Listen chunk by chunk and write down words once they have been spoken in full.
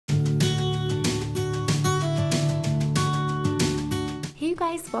you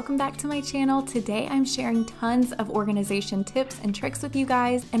guys, welcome back to my channel. Today I'm sharing tons of organization tips and tricks with you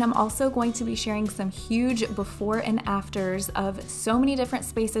guys, and I'm also going to be sharing some huge before and afters of so many different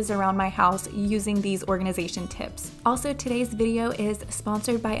spaces around my house using these organization tips. Also, today's video is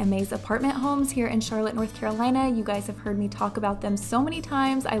sponsored by Amaze Apartment Homes here in Charlotte, North Carolina. You guys have heard me talk about them so many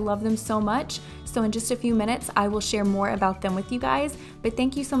times. I love them so much. So in just a few minutes, I will share more about them with you guys. But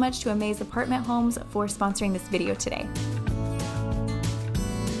thank you so much to Amaze Apartment Homes for sponsoring this video today.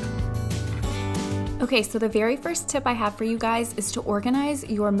 Okay, so the very first tip I have for you guys is to organize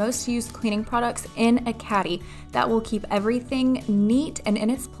your most used cleaning products in a caddy. That will keep everything neat and in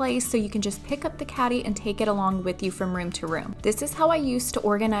its place so you can just pick up the caddy and take it along with you from room to room. This is how I used to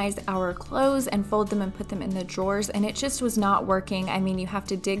organize our clothes and fold them and put them in the drawers, and it just was not working. I mean, you have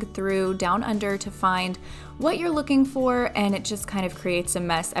to dig through down under to find what you're looking for, and it just kind of creates a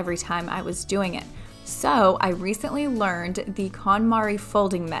mess every time I was doing it. So I recently learned the KonMari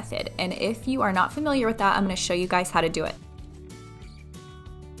folding method, and if you are not familiar with that, I'm going to show you guys how to do it.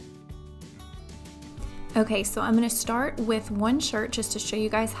 Okay, so I'm going to start with one shirt just to show you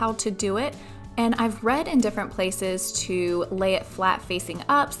guys how to do it. And I've read in different places to lay it flat facing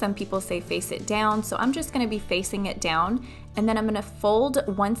up. Some people say face it down, so I'm just going to be facing it down, and then I'm going to fold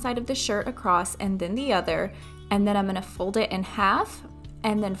one side of the shirt across and then the other, and then I'm going to fold it in half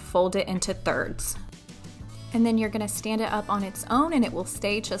and then fold it into thirds. And then you're gonna stand it up on its own and it will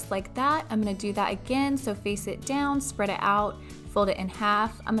stay just like that. I'm gonna do that again, so face it down, spread it out, fold it in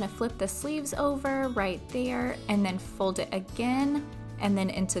half. I'm gonna flip the sleeves over right there and then fold it again and then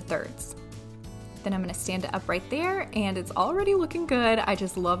into thirds. Then I'm gonna stand it up right there and it's already looking good. I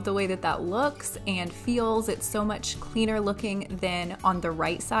just love the way that that looks and feels. It's so much cleaner looking than on the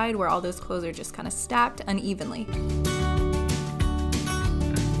right side where all those clothes are just kind of stacked unevenly.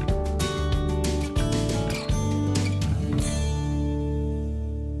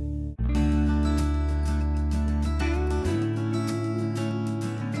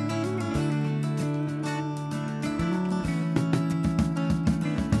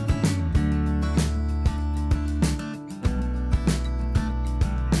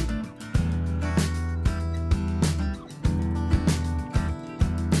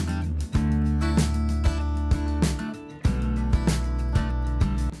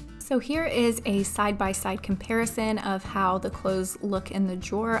 So here is a side-by-side comparison of how the clothes look in the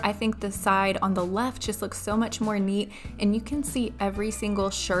drawer. I think the side on the left just looks so much more neat, and you can see every single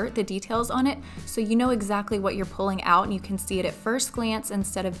shirt, the details on it, so you know exactly what you're pulling out and you can see it at first glance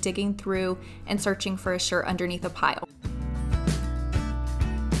instead of digging through and searching for a shirt underneath a pile.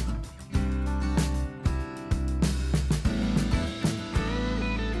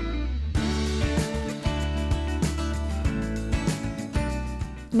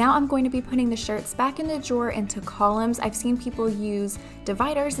 Now I'm going to be putting the shirts back in the drawer into columns. I've seen people use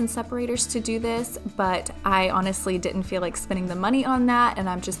dividers and separators to do this, but I honestly didn't feel like spending the money on that, and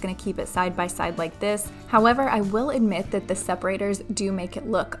I'm just gonna keep it side by side like this. However, I will admit that the separators do make it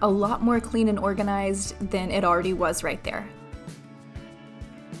look a lot more clean and organized than it already was right there.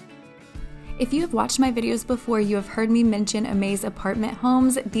 If you have watched my videos before, you have heard me mention Amaze Apartment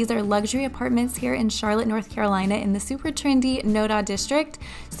Homes. These are luxury apartments here in Charlotte, North Carolina in the super trendy NoDa district.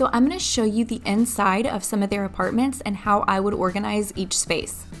 So I'm going to show you the inside of some of their apartments and how I would organize each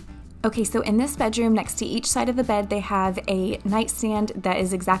space. Okay, so in this bedroom, next to each side of the bed, they have a nightstand that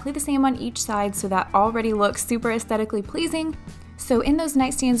is exactly the same on each side, so that already looks super aesthetically pleasing. So in those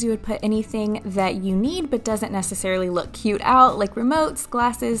nightstands, you would put anything that you need but doesn't necessarily look cute out, like remotes,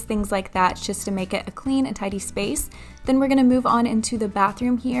 glasses, things like that, just to make it a clean and tidy space. Then we're gonna move on into the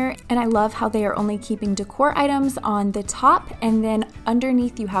bathroom here, and I love how they are only keeping decor items on the top, and then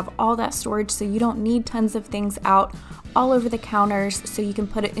underneath you have all that storage, so you don't need tons of things out all over the counters, so you can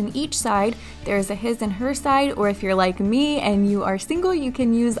put it in each side. There's a his and her side, or if you're like me and you are single, you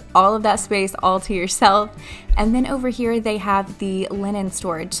can use all of that space all to yourself. And then over here they have the linen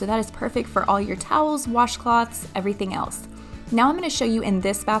storage, so that is perfect for all your towels, washcloths, everything else. Now I'm going to show you in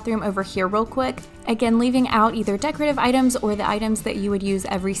this bathroom over here real quick. Again, leaving out either decorative items or the items that you would use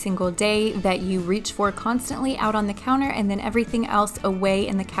every single day that you reach for constantly out on the counter, and then everything else away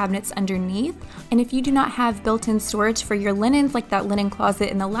in the cabinets underneath. And if you do not have built-in storage for your linens like that linen closet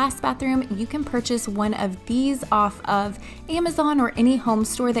in the last bathroom, you can purchase one of these off of Amazon, or any home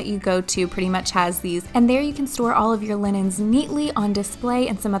store that you go to pretty much has these. And there you can store all of your linens neatly on display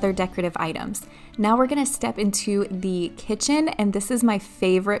and some other decorative items. Now we're going to step into the kitchen, and this is my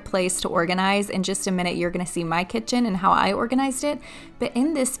favorite place to organize. In just a minute, you're going to see my kitchen and how I organized it. But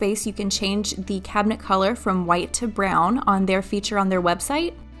in this space, you can change the cabinet color from white to brown on their feature on their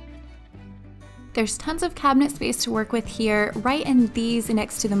website. There's tons of cabinet space to work with here. Right in these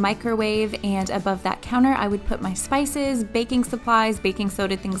next to the microwave and above that counter, I would put my spices, baking supplies, baking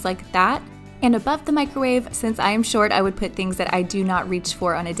soda, things like that. And above the microwave, since I am short, I would put things that I do not reach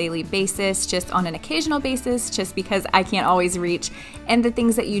for on a daily basis, just on an occasional basis, just because I can't always reach. And the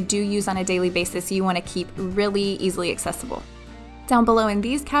things that you do use on a daily basis, you want to keep really easily accessible. Down below in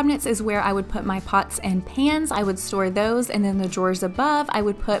these cabinets is where I would put my pots and pans. I would store those, and then the drawers above, I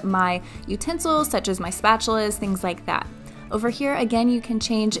would put my utensils, such as my spatulas, things like that. Over here, again, you can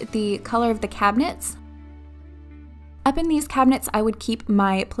change the color of the cabinets. Up in these cabinets, I would keep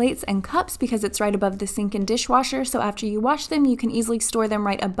my plates and cups because it's right above the sink and dishwasher, so after you wash them, you can easily store them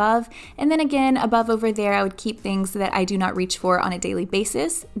right above. And then again, above over there, I would keep things that I do not reach for on a daily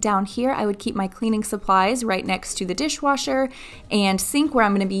basis. Down here, I would keep my cleaning supplies right next to the dishwasher and sink where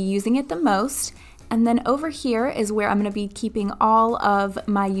I'm going to be using it the most. And then over here is where I'm going to be keeping all of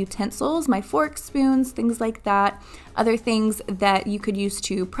my utensils, my forks, spoons, things like that, other things that you could use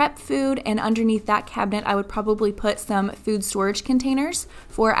to prep food. And underneath that cabinet, I would probably put some food storage containers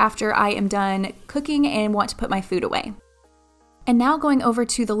for after I am done cooking and want to put my food away. And now going over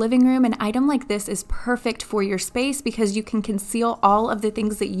to the living room, an item like this is perfect for your space because you can conceal all of the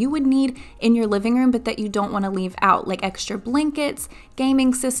things that you would need in your living room but that you don't want to leave out, like extra blankets,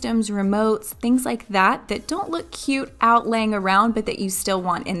 gaming systems, remotes, things like that that don't look cute out laying around but that you still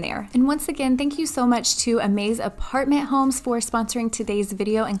want in there. And once again, thank you so much to Amaze Apartment Homes for sponsoring today's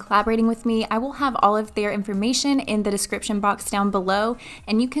video and collaborating with me. I will have all of their information in the description box down below,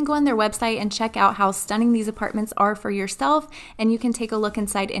 and you can go on their website and check out how stunning these apartments are for yourself, and you can take a look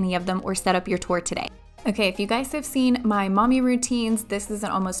inside any of them or set up your tour today. Okay, if you guys have seen my mommy routines, this is in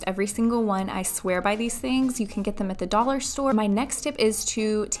almost every single one. I swear by these things. You can get them at the dollar store. My next tip is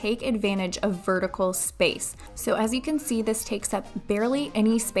to take advantage of vertical space. So as you can see, this takes up barely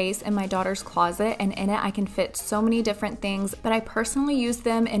any space in my daughter's closet, and in it I can fit so many different things, but I personally use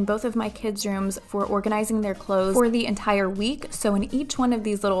them in both of my kids' rooms for organizing their clothes for the entire week. So in each one of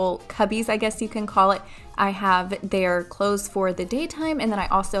these little cubbies, I guess you can call it, I have their clothes for the daytime, and then I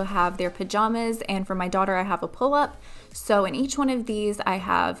also have their pajamas, and for my daughter I have a pull-up. So in each one of these I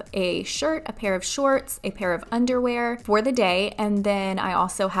have a shirt, a pair of shorts, a pair of underwear for the day, and then I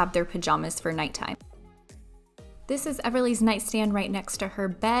also have their pajamas for nighttime. This is Everly's nightstand right next to her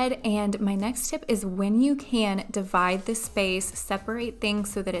bed, and my next tip is when you can, divide the space, separate things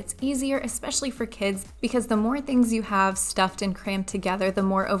so that it's easier, especially for kids, because the more things you have stuffed and crammed together, the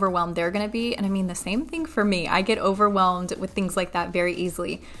more overwhelmed they're gonna be. And I mean the same thing for me. I get overwhelmed with things like that very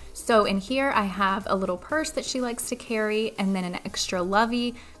easily. So in here I have a little purse that she likes to carry, and then an extra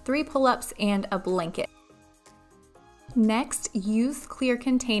lovey, 3 pull-ups, and a blanket. Next, use clear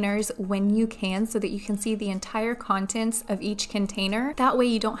containers when you can so that you can see the entire contents of each container. That way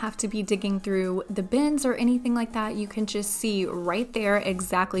you don't have to be digging through the bins or anything like that. You can just see right there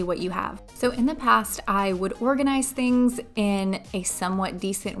exactly what you have. So in the past, I would organize things in a somewhat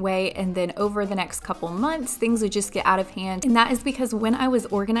decent way, and then over the next couple months, things would just get out of hand. And that is because when I was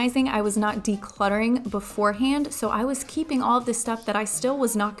organizing, I was not decluttering beforehand. So I was keeping all of the stuff that I still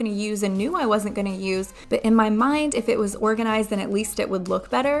was not going to use and knew I wasn't going to use. But in my mind, if it was organized, then at least it would look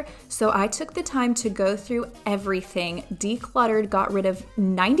better. So I took the time to go through everything, decluttered, got rid of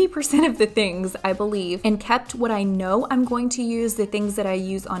 90% of the things, I believe, and kept what I know I'm going to use, the things that I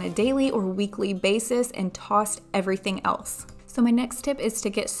use on a daily or weekly basis, and tossed everything else. So my next tip is to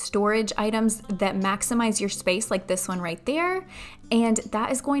get storage items that maximize your space, like this one right there. And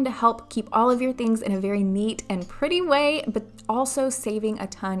that is going to help keep all of your things in a very neat and pretty way, but also saving a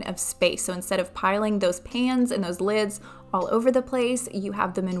ton of space. So instead of piling those pans and those lids all over the place, you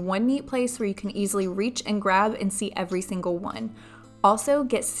have them in one neat place where you can easily reach and grab and see every single one. Also,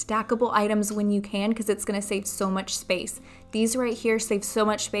 get stackable items when you can, because it's going to save so much space. These right here save so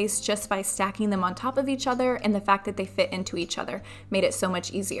much space just by stacking them on top of each other, and the fact that they fit into each other made it so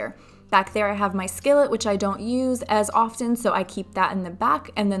much easier. Back there I have my skillet, which I don't use as often, so I keep that in the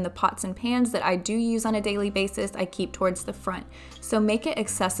back, and then the pots and pans that I do use on a daily basis, I keep towards the front. So make it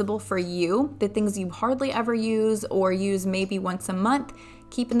accessible for you. The things you hardly ever use or use maybe once a month,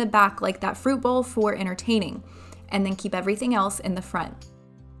 keep in the back, like that fruit bowl for entertaining, and then keep everything else in the front.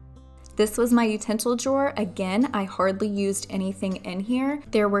 This was my utensil drawer. Again, I hardly used anything in here.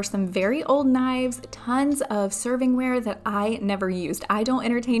 There were some very old knives, tons of servingware that I never used. I don't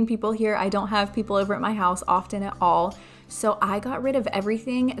entertain people here. I don't have people over at my house often at all. So I got rid of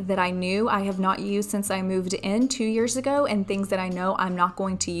everything that I knew I have not used since I moved in 2 years ago, and things that I know I'm not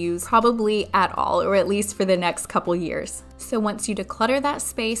going to use probably at all, or at least for the next couple years. So once you declutter that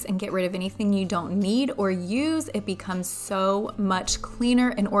space and get rid of anything you don't need or use, it becomes so much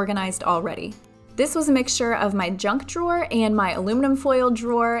cleaner and organized already. This was a mixture of my junk drawer and my aluminum foil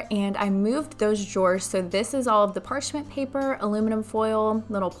drawer, and I moved those drawers. So this is all of the parchment paper, aluminum foil,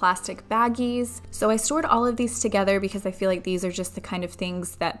 little plastic baggies. So I stored all of these together because I feel like these are just the kind of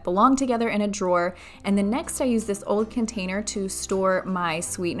things that belong together in a drawer. And then next I used this old container to store my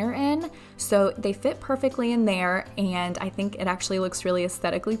sweetener in. So they fit perfectly in there, and I think it actually looks really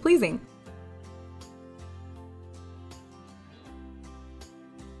aesthetically pleasing.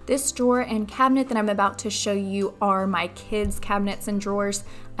 This drawer and cabinet that I'm about to show you are my kids' cabinets and drawers.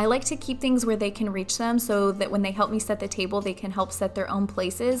 I like to keep things where they can reach them so that when they help me set the table, they can help set their own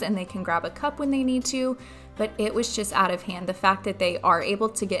places and they can grab a cup when they need to, but it was just out of hand. The fact that they are able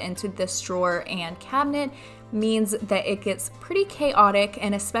to get into this drawer and cabinet means that it gets pretty chaotic,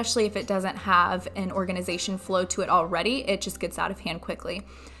 and especially if it doesn't have an organization flow to it already, it just gets out of hand quickly.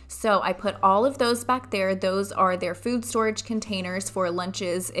 So I put all of those back there. Those are their food storage containers for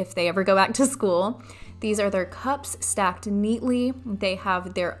lunches if they ever go back to school. These are their cups stacked neatly. They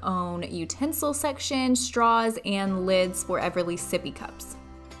have their own utensil section, straws, and lids for Everly sippy cups.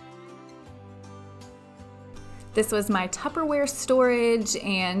 This was my Tupperware storage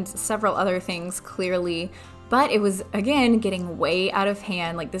and several other things clearly, but it was, again, getting way out of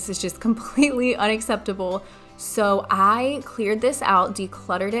hand. Like, this is just completely unacceptable. So I cleared this out,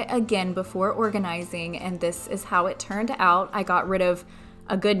 decluttered it again before organizing, and this is how it turned out. I got rid of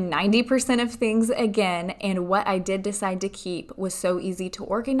a good 90% of things again, and what I did decide to keep was so easy to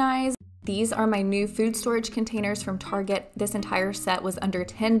organize. These are my new food storage containers from Target. This entire set was under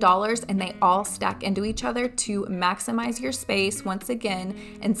 $10, and they all stack into each other to maximize your space once again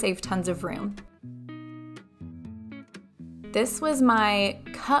and save tons of room. This was my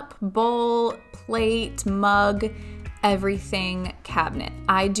cup, bowl, plate, mug, everything cabinet.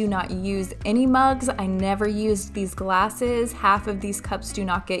 I do not use any mugs. I never used these glasses. Half of these cups do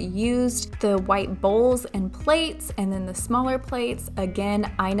not get used. The white bowls and plates, and then the smaller plates, again,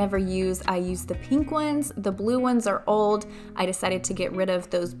 I never use. I use the pink ones. The blue ones are old. I decided to get rid of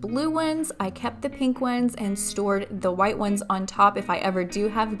those blue ones. I kept the pink ones and stored the white ones on top if I ever do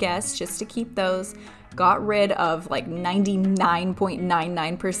have guests, just to keep those. Got rid of like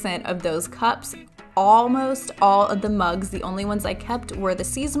 99.99% of those cups. Almost all of the mugs. The only ones I kept were the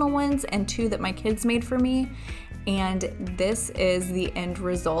seasonal ones and 2 that my kids made for me. And this is the end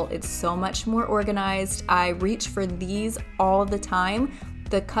result. It's so much more organized. I reach for these all the time.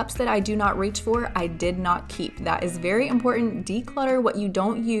 The cups that I do not reach for, I did not keep. That is very important. Declutter what you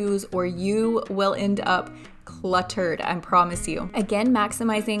don't use, or you will end up cluttered, I promise you. Again,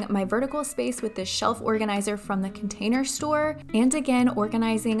 maximizing my vertical space with this shelf organizer from the Container Store, and again,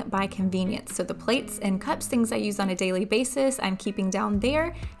 organizing by convenience. So the plates and cups, things I use on a daily basis, I'm keeping down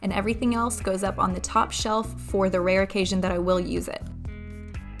there, and everything else goes up on the top shelf for the rare occasion that I will use it.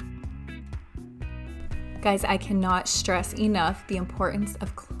 Guys, I cannot stress enough the importance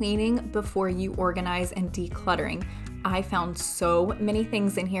of cleaning before you organize and decluttering. I found so many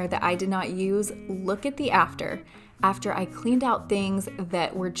things in here that I did not use. Look at the after. After I cleaned out things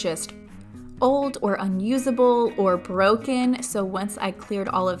that were just old or unusable or broken. So once I cleared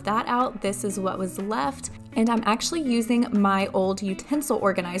all of that out, this is what was left. And I'm actually using my old utensil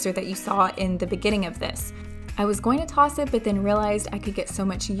organizer that you saw in the beginning of this. I was going to toss it, but then realized I could get so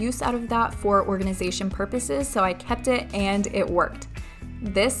much use out of that for organization purposes, so I kept it and it worked.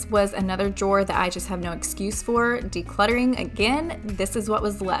 This was another drawer that I just have no excuse for. Decluttering again, this is what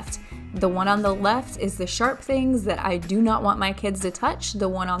was left. The one on the left is the sharp things that I do not want my kids to touch. The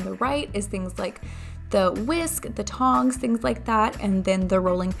one on the right is things like the whisk, the tongs, things like that, and then the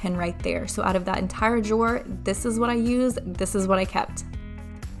rolling pin right there. So out of that entire drawer, this is what I use, this is what I kept.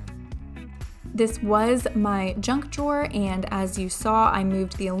 This was my junk drawer, and as you saw, I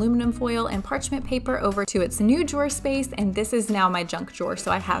moved the aluminum foil and parchment paper over to its new drawer space, and this is now my junk drawer.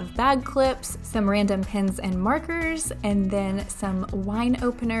 So I have bag clips, some random pens and markers, and then some wine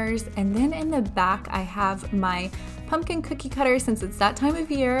openers, and then in the back I have my pumpkin cookie cutter since it's that time of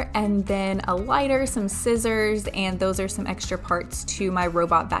year, and then a lighter, some scissors, and those are some extra parts to my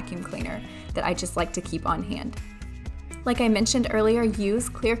robot vacuum cleaner that I just like to keep on hand. Like I mentioned earlier, use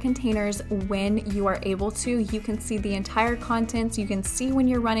clear containers when you are able to. You can see the entire contents, you can see when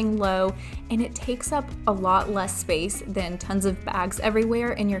you're running low, and it takes up a lot less space than tons of bags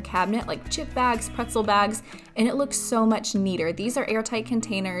everywhere in your cabinet, like chip bags, pretzel bags, and it looks so much neater. These are airtight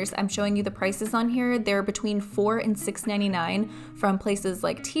containers. I'm showing you the prices on here. They're between $4 and $6.99 from places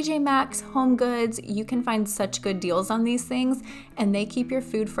like TJ Maxx, Home Goods. You can find such good deals on these things, and they keep your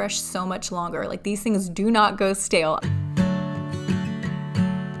food fresh so much longer. Like, these things do not go stale.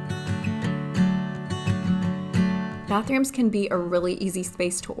 Bathrooms can be a really easy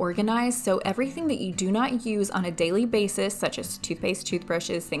space to organize, so everything that you do not use on a daily basis, such as toothpaste,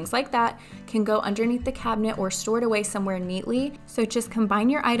 toothbrushes, things like that, can go underneath the cabinet or stored away somewhere neatly. So just combine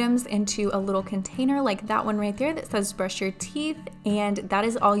your items into a little container like that one right there that says brush your teeth, and that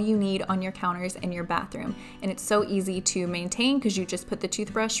is all you need on your counters in your bathroom. And it's so easy to maintain because you just put the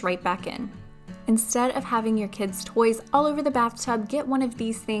toothbrush right back in. Instead of having your kids' toys all over the bathtub, get one of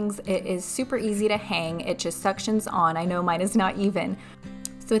these things. It is super easy to hang. It just suctions on. I know mine is not even.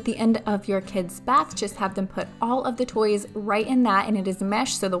 So at the end of your kids' bath, just have them put all of the toys right in that, and it is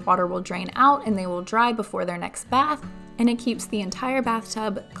mesh so the water will drain out and they will dry before their next bath, and it keeps the entire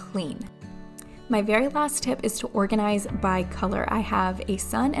bathtub clean. My very last tip is to organize by color. I have a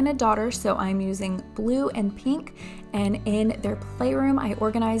son and a daughter, so I'm using blue and pink, and in their playroom, I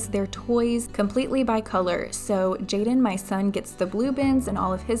organize their toys completely by color. So Jaden, my son, gets the blue bins and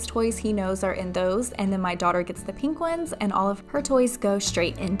all of his toys he knows are in those, and then my daughter gets the pink ones and all of her toys go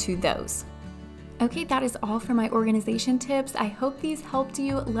straight into those. Okay, that is all for my organization tips. I hope these helped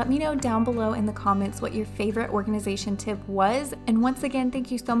you. Let me know down below in the comments what your favorite organization tip was. And once again,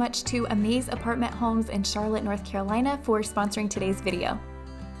 thank you so much to Amaze Apartment Homes in Charlotte, North Carolina for sponsoring today's video.